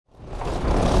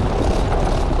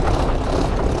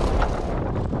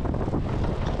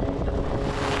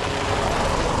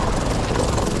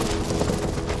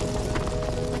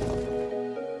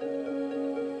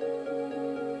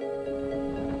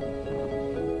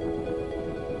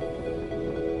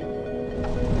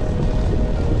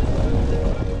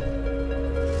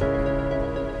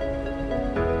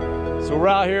we're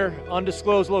out here,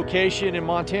 undisclosed location in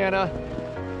Montana,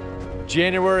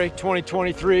 January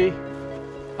 2023.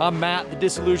 I'm Matt, the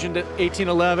disillusioned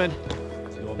 1811.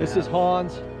 This is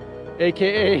Hans,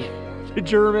 AKA the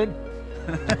German.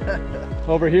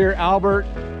 Over here, Albert,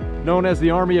 known as the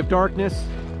Army of Darkness.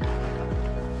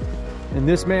 And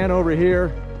this man over here,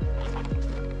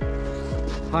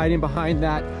 hiding behind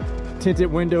that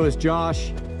tinted window, is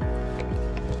Josh.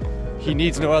 He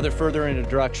needs no other further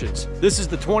introductions. This is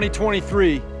the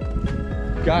 2023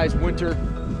 guys winter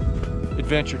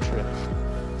adventure trip.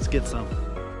 Let's get some.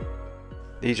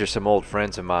 These are some old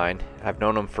friends of mine. I've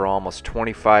known them for almost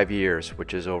 25 years,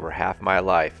 which is over half my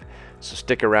life. So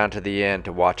stick around to the end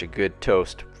to watch a good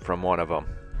toast from one of them.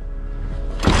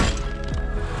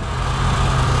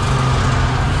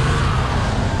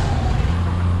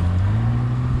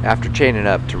 After chaining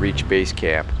up to reach base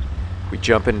camp, we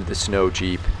jump into the snow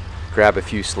Jeep, grab a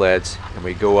few sleds, and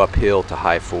we go uphill to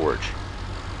High Forge.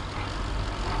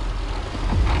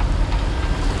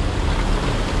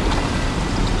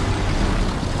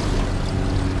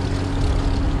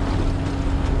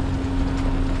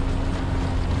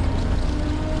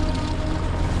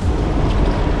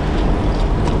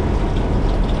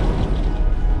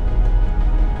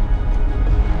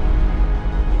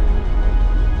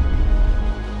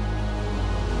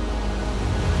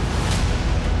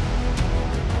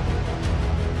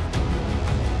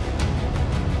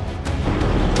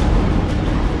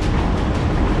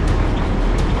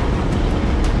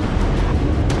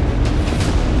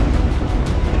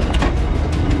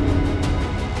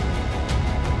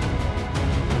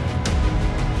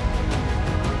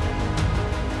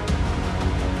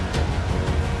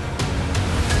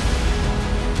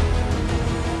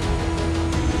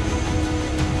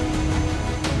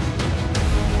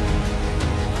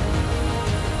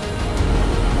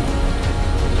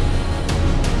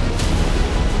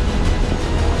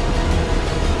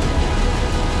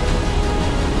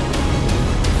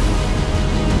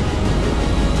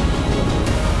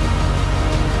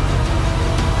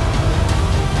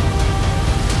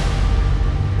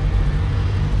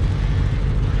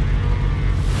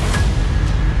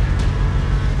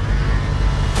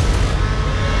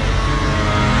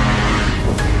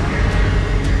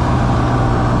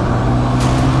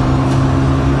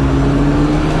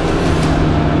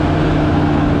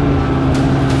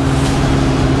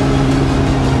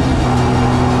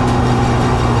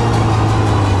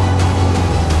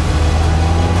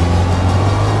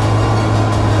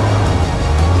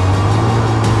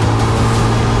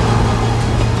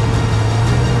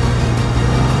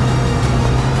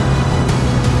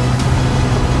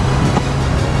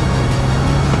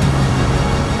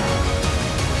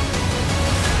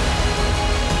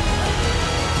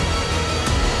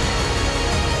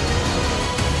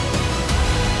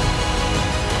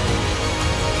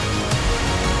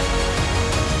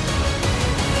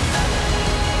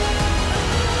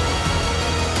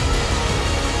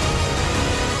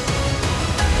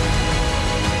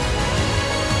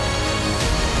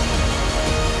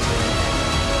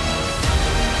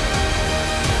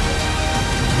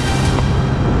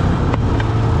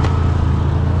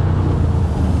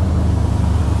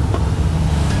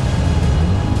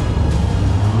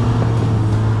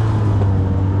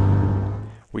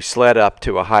 We sled up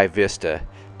to a high vista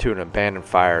to an abandoned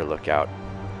fire lookout.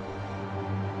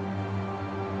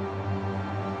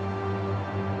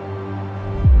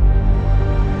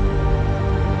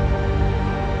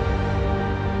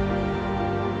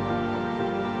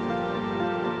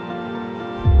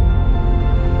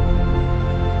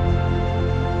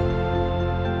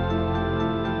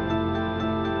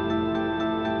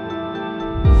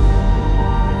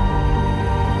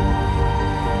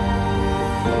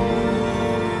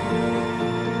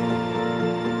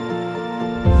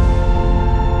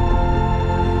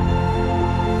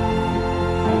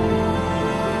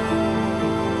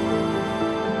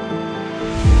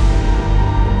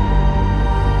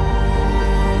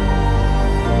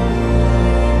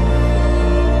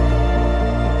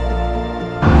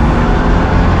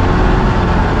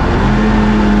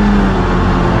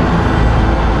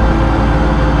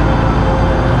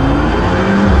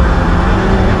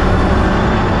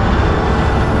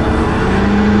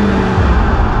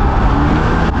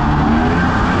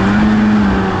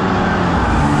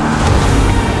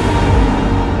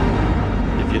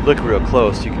 Look real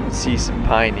close, you can see some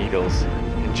pine needles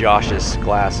in Josh's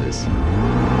glasses.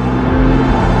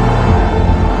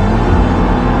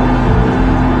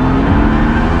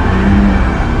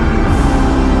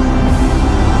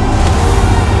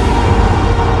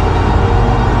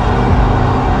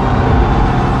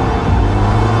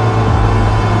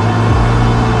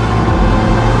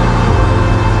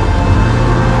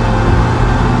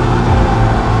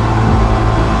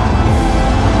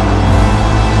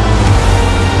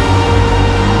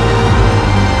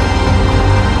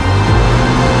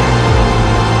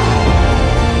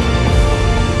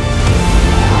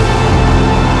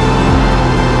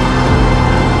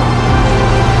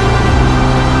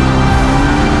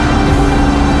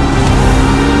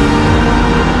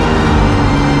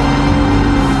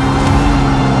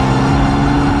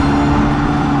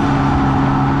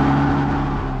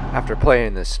 playing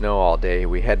in the snow all day,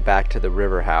 we head back to the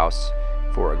river house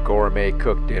for a gourmet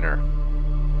cooked dinner.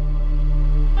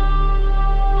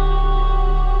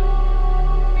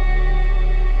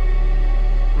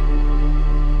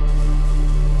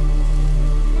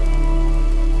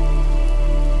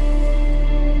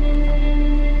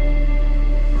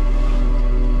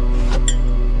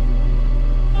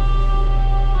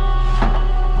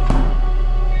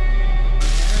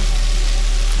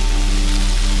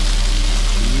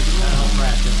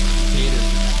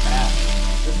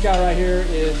 This guy right here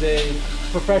is a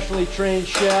professionally trained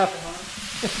chef.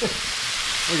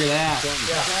 Look at that.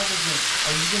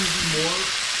 Are you going to do more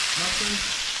mushrooms?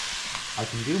 I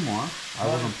can do more. I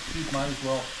wasn't. Might as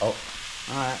well. Oh,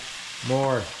 all right.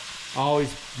 More.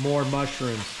 Always more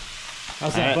mushrooms.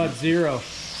 How's that All right. Bud Zero?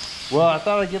 Well, I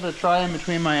thought I'd give it a try in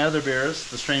between my other beers,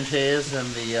 the Strange Haze and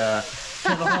the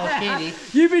Tunetank Katie.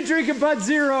 You've been drinking Bud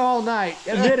Zero all night.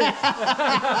 Admit it.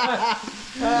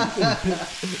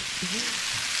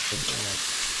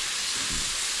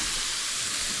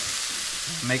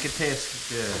 Make it taste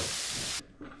good.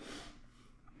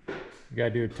 You gotta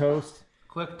do a toast.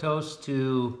 Quick toast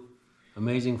to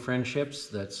amazing friendships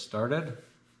that started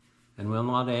and will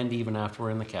not end even after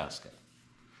we're in the casket.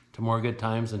 To more good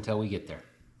times until we get there.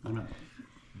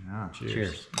 Yeah.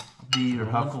 Cheers. Be your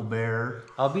huckleberry.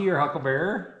 I'll be your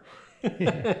hucklebearer.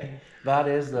 That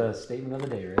is the statement of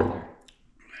the day right there.